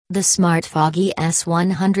The SmartFog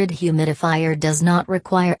ES100 humidifier does not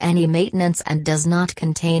require any maintenance and does not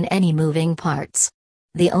contain any moving parts.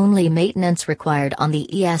 The only maintenance required on the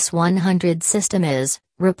ES100 system is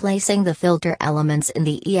replacing the filter elements in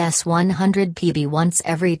the ES100 PB once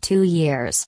every 2 years.